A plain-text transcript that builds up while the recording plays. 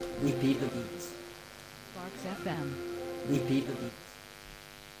We beat the beats. Sparks FM. We beat the beats.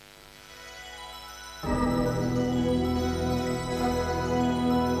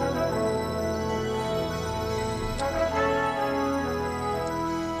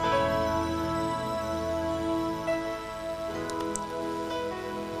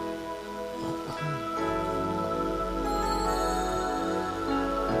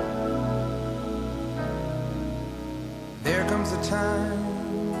 There comes a time.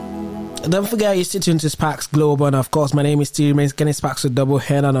 Don't forget you're tuned to Sparks Global, and of course my name is Steven Kenny Sparks with double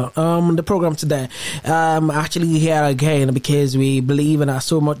head on the program today. Actually here again because we believe, and I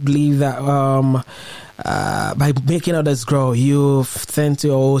so much believe that by making others grow, you tend to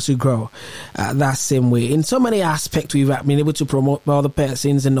also grow that same way. In so many aspects, we've been able to promote other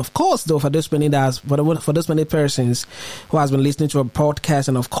persons, and of course, though, for those many persons who has been listening to a podcast,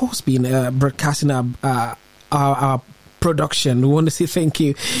 and of course, been broadcasting our production, we want to say thank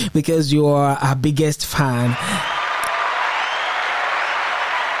you because you are our biggest fan.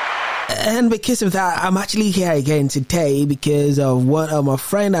 And because of that, I'm actually here again today because of one of my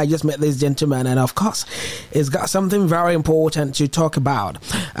friend. I just met this gentleman, and of course, he's got something very important to talk about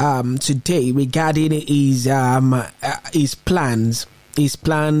today regarding his plans. His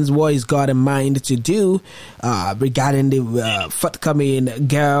plans, what he's got in mind to do regarding the forthcoming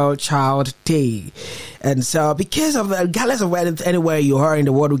Girl Child Day. And so, because of regardless of anywhere you are in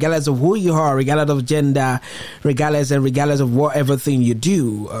the world, regardless of who you are, regardless of gender, regardless of whatever thing you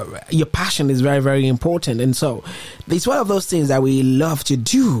do, your passion is very, very important. And so, it's one of those things that we love to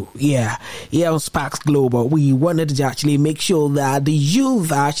do. Yeah, here on Sparks Global, we wanted to actually make sure that the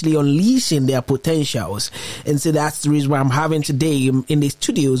youth are actually unleashing their potentials. And so that's the reason why I'm having today in the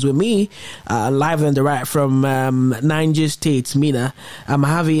studios with me, live and direct from Niger State, Mina. I'm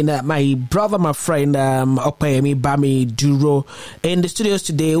having my brother, my friend, Opeyemi Bami Duro in the studios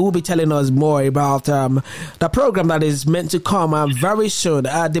today, who will be telling us more about the program that is meant to come very soon.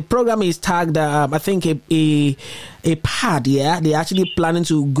 The program is tagged, I think, a pad. Yeah, they're actually planning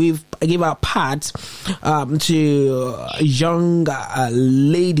to give out pads to young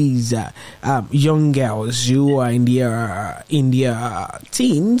ladies, young girls who are in their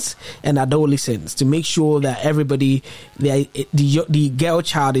teens and adolescents, to make sure that everybody, the girl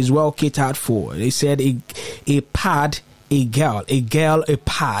child is well catered for. They said a pad, a girl, a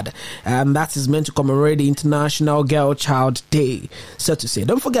pad. And that is meant to commemorate the International Girl Child Day, so to say.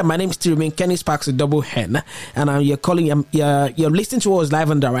 Don't forget, my name is Steven Kenny Sparks with double hen, and you're listening to us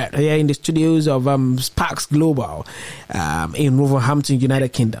live and direct here in the studios of Sparks Global in Wolverhampton, United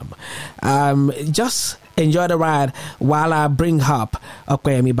Kingdom. Just enjoy the ride while I bring up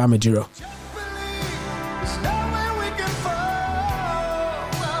Opeyemi Bamiduro.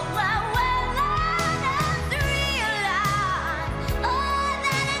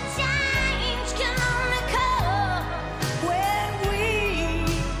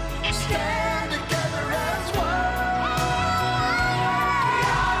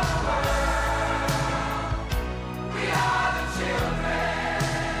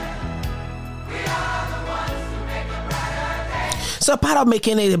 So part of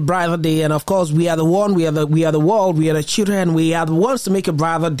making it a brighter day, and of course we are the one, we are the world, we are the children, we are the ones to make a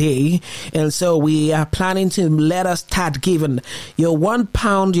brighter day. And so we are planning to let us start giving your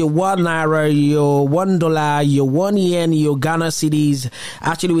 £1, your £1, your $1, your £1 your Ghana cedis.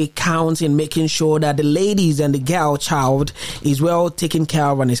 Actually, we count in making sure that the ladies and the girl child is well taken care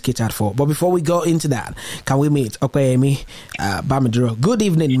of and is catered for. But before we go into that, can we meet Opeyemi Bamiduro? Good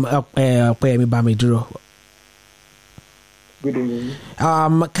evening, Opeyemi Bamiduro. Good evening.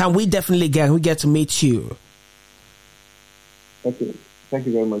 Can we get to meet you? Okay. Thank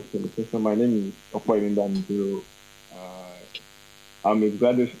you very much for the question. My name is Opeyemi Bamiduro. I'm a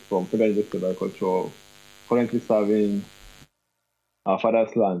graduate from Federal University of Agriculture, currently serving our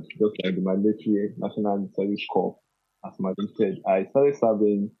father's land, just like the mandatory National Service Corps, as my name said. I started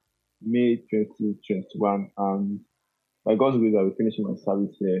serving May 2021, and by God's will, I'll be finishing my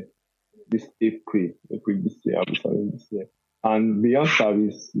service here this April this year. I'll be serving this year. And beyond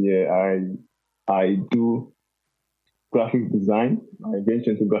service, I do graphic design. I venture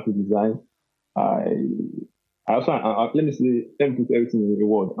into graphic design. I also, let me put everything in a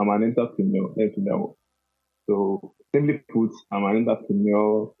word. I'm an entrepreneur. So simply put, I'm an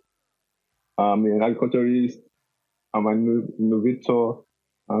entrepreneur. I'm an agriculturist. I'm an innovator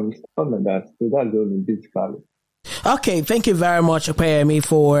and stuff like that. So that's all in basically. Okay, thank you very much, Opeyemi,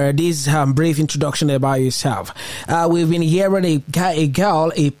 for this brief introduction about yourself. We've been hearing a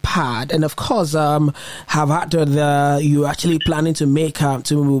girl, a pad, and of course, have heard that you actually planning to make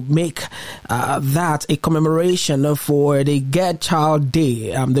that a commemoration for the Girl Child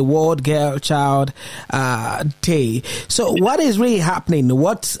Day, the World Girl Child Day. So, what is really happening?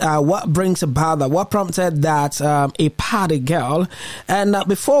 What brings about that? What prompted that a pad, a girl? And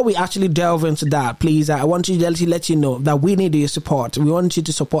before we actually delve into that, please, I want to let you know that we need your support. We want you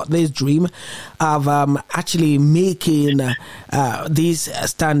to support this dream of actually making this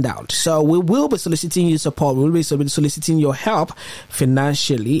stand out. So we will be soliciting your support. We will be soliciting your help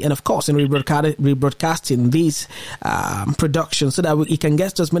financially, and of course, in rebroadcasting this production so that it can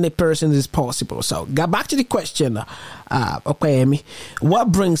get to as many persons as possible. So, get back to the question, Opeyemi.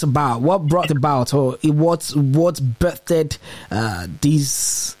 What brought about, or what's birthed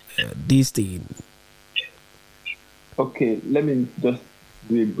this thing? Okay, let me just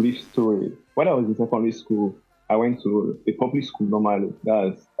do a brief story. When I was in secondary school, I went to a public school normally.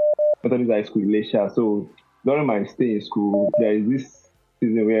 That's Methodist High School, Elisha. So during my stay in school, there is this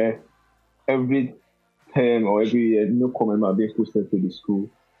season where every term or every year, newcomer members are being posted to the school.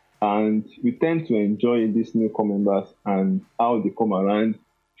 And we tend to enjoy these newcomer members and how they come around,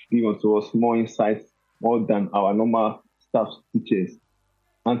 give to us more insights, more than our normal staff teachers.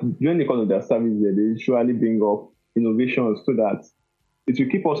 And during the course of their service, they usually bring up innovations so that it will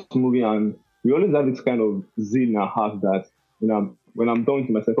keep us moving. And we always have this kind of zeal in our heart that when I'm done with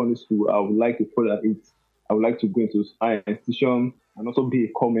my secondary school, I would like to further it. I would like to go into higher institution and also be a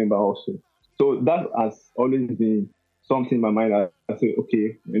core member also. So that has always been something in my mind. I say,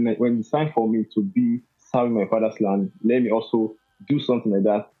 okay, when it's time for me to be serving my father's land, let me also do something like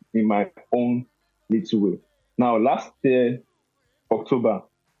that in my own little way. Now, last year, October,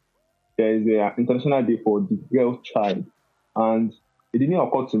 there is an International Day for the Girl Child, and it didn't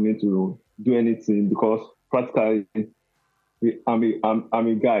occur to me to do anything because practically I'm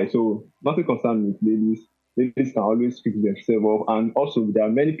a guy, so nothing concerns with ladies. Ladies can always fix themselves up, and also there are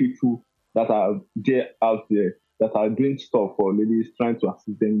many people that are there out there that are doing stuff for ladies, trying to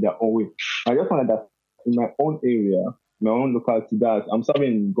assist them in their own way. I just wanted that in my own area, my own locality, that I'm serving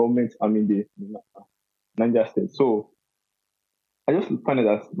in government, the Niger State. So I just find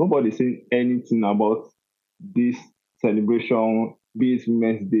that nobody's saying anything about this celebration, be it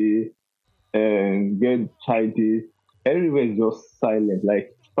Women's Day and Girl Child Day. Everywhere is just silent.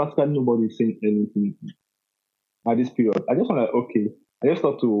 Like practically nobody's saying anything at this period. I just want to I just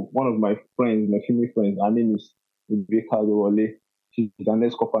talked to one of my friends, my female friends. Her name is Rebecca Wale. She's an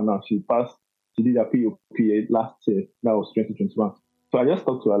ex-copper now. She did her POP last year. That was 2021. So I just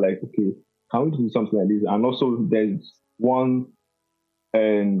talked to her like, okay, can we do something like this? And also there's one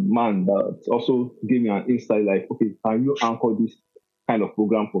man that also gave me an insight like, okay, can you anchor this kind of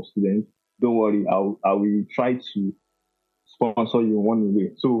program for students? Don't worry, I will try to sponsor you in one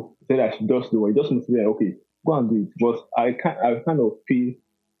way. So he said I should just do it. Just to say, okay, go and do it. But I kind of feel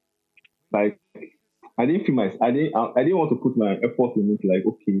like I didn't want to put my effort in it. Like,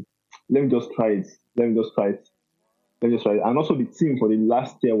 okay, let me just try it. And also the theme for the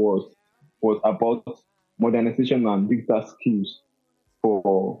last year was about modernization and digital skills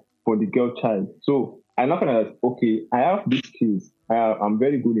for the girl child. So I look at it as, okay, I have these skills. I'm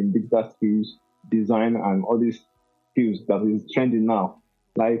very good in digital skills, design, and all these skills that is trending now.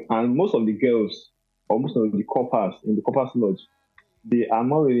 Like, and most of the girls, or most of the coppers in the coppers lodge, they are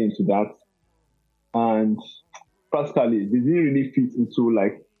not really into that. And practically, they didn't really fit into,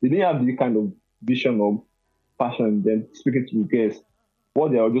 like, they didn't have the kind of vision or passion. Then speaking to the girls,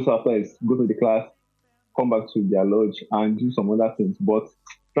 what they are just after is go to the class, come back to their lodge and do some other things, but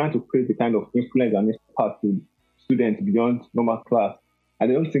trying to create the kind of influence and impact with students beyond normal class. I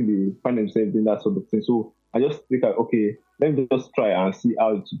don't think they find themselves doing that sort of thing. So I just think, okay, let me just try and see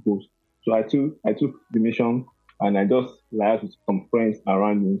how it goes. So I took the mission and I just liaised with some friends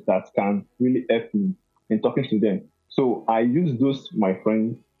around me that can really help me in talking to them. So I use those, my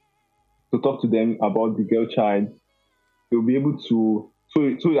friends, to talk to them about the girl child. They'll be able to, so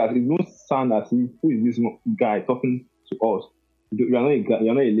that it won't sound as if, who is this guy talking to us? You're not a guy,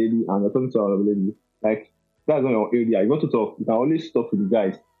 you're not a lady, and you're talking to a lady. Like, that's not your area. You want to talk, you can always talk to the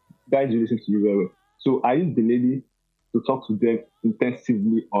guys. Guys will listen to you very well. So I use the lady to talk to them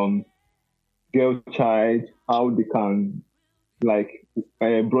intensively on girl child, how they can, like,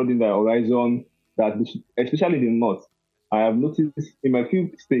 broaden their horizon, that especially the north. I have noticed in my field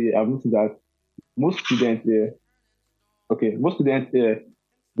stay, I've noticed that most students here,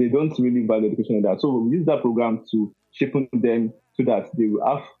 they don't really value education like that. So we use that program to shape them so that they will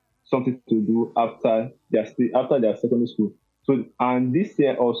have something to do after their secondary school. So, and this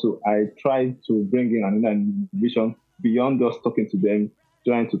year also, I tried to bring in another vision beyond just talking to them,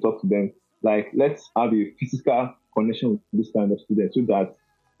 trying to talk to them. Like, let's have a physical connection with this kind of students so that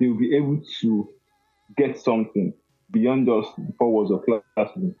they will be able to get something beyond just the four walls of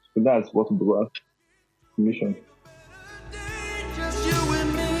classroom. So that's what we were mission. Just you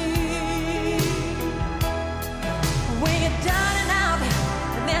and me. When you're down and out,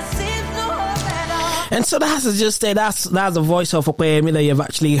 and there seems no hope at all. And so that's the voice of Opeyemi that you've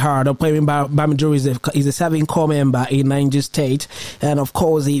actually heard. Opeyemi Bamiduro is a serving corps member in Niger State, and of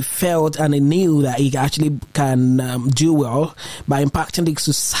course he felt and he knew that he actually can do well by impacting the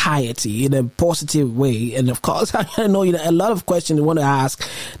society in a positive way. And of course, I know a lot of questions you want to ask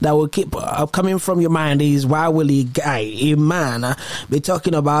that will keep coming from your mind is, why will a man be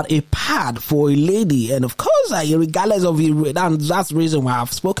talking about a pad for a lady? And of course, regardless of that's the reason why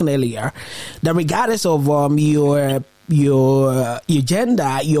I've spoken earlier, that regardless of your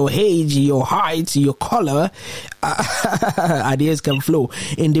gender, your age, your height, your color, ideas can flow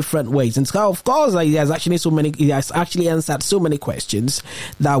in different ways. And so, of course, he has actually answered so many questions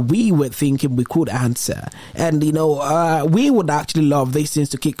that we were thinking we could answer. And, we would actually love these things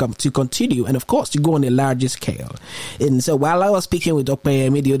to continue, and of course, to go on a larger scale. And so, while I was speaking with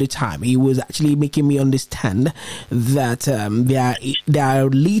Opeyemi the other time, he was actually making me understand that there are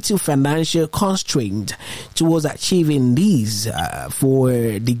little financial constraints towards achieving these for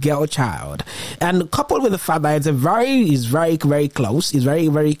the girl child, and coupled with the fact that it's very very close, is very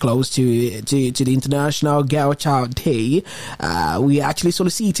very close to the International Girl Child Day. We definitely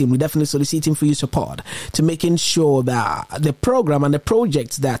soliciting for your support to making sure that the program and the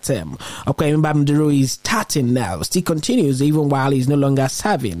projects that Opeyemi Bamiduro is starting now still continues even while he's no longer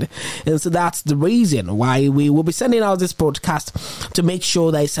serving. And so that's the reason why we will be sending out this podcast to make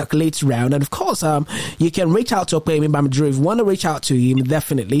sure that it circulates around. And of course, you can reach out to Opeyemi Bamiduro if you want to reach out to him.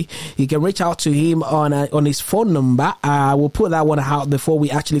 Definitely, you can reach out to him on his phone number. We'll put that one out before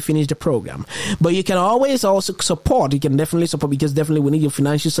we actually finish the program. But you can always also support. You can definitely support, because definitely we need your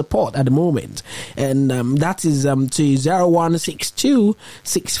financial support at the moment. And that is to 0162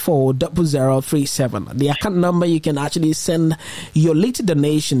 640037. The account number you can actually send your little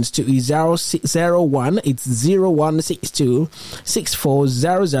donations to is 0162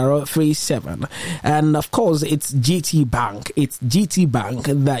 640037. And of course, it's GT Bank. It's GT Bank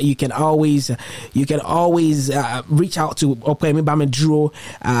that you can always reach out to Opeyemi Bamiduro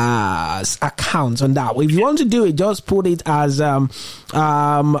account on that. If you want to do it, just put it as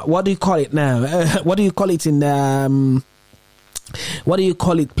what do you call it now? What do you call it in what do you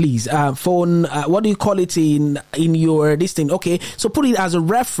call it, please? Phone. What do you call it in your this thing? Okay, so put it as a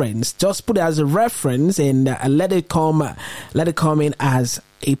reference. Just put it as a reference and let it come in as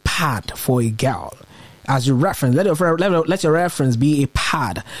a pad for a girl. As your reference, let your reference be a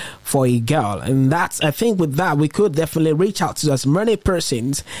pad for a girl. And that's, I think with that, we could definitely reach out to as many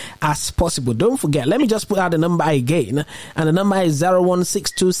persons as possible. Don't forget, let me just put out the number again. And the number is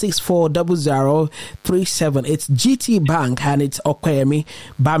 0162640037. It's GT Bank, and it's Opeyemi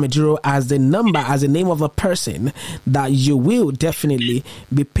Bamiduro as the number, as the name of a person that you will definitely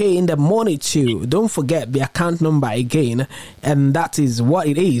be paying the money to. Don't forget the account number again, and that is what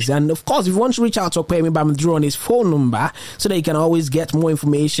it is. And of course, if you want to reach out to Opeyemi Bamiduro on his phone number, so that you can always get more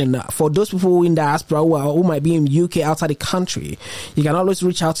information for those people in diaspora who might be in UK, outside the country, you can always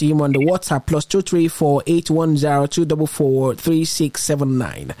reach out to him on the WhatsApp +234 810 244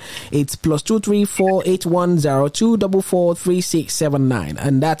 3679. It's +234 810 244 3679,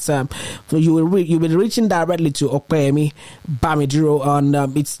 and that's you'll be reaching directly to Opeyemi Bamiduro on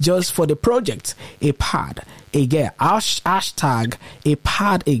it's just for the project A Pad a Girl, hashtag A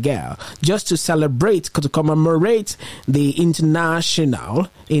Pad a Girl, just to celebrate, to commemorate the International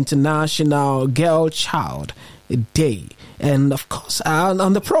Girl Child Day. And of course,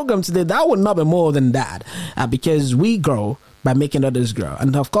 on the program today, that would not be more than that, because we grow by making others grow.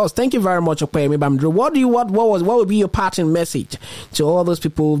 And of course, thank you very much, Opeyemi Bamiduro. What would be your parting message to all those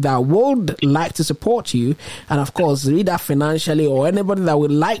people that would like to support you, and of course, either financially or anybody that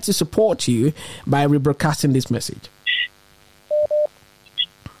would like to support you by rebroadcasting this message?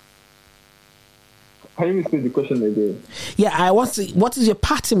 Can you repeat the question again? Yeah, I want to. What is your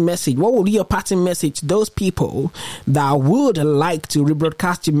parting message? What would be your parting message to those people that would like to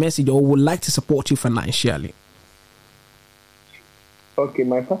rebroadcast your message or would like to support you financially? Okay,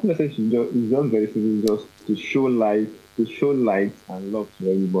 my first message is just very simple, just to show light and love to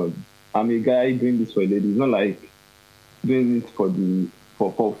everybody. I'm a guy doing this for a lady. It's not like doing it for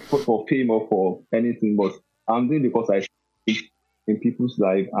fame or for anything, but I'm doing it because I in people's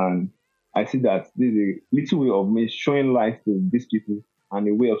life, and I see that this is a little way of me showing light to these people and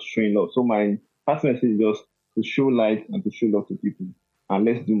a way of showing love. So my first message is just to show light and to show love to people, and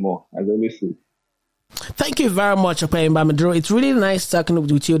let's do more, as I always say. Thank you very much, Opeyemi Bamiduro. It's really nice talking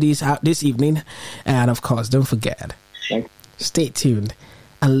with you this evening. And of course, don't forget, stay tuned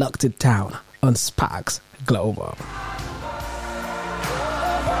and locked it down on Sparks Global.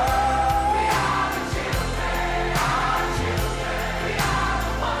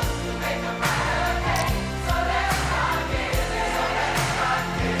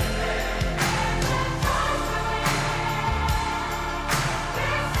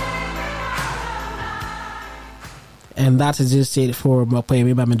 And that is just it for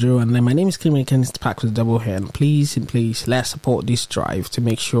Opeyemi Bamiduro. And my name is Commemorating Sparks with double hand. Please let's support this drive to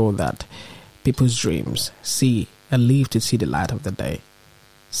make sure that people's dreams see and live to see the light of the day.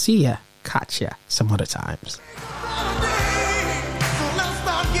 See ya, catch ya some other times.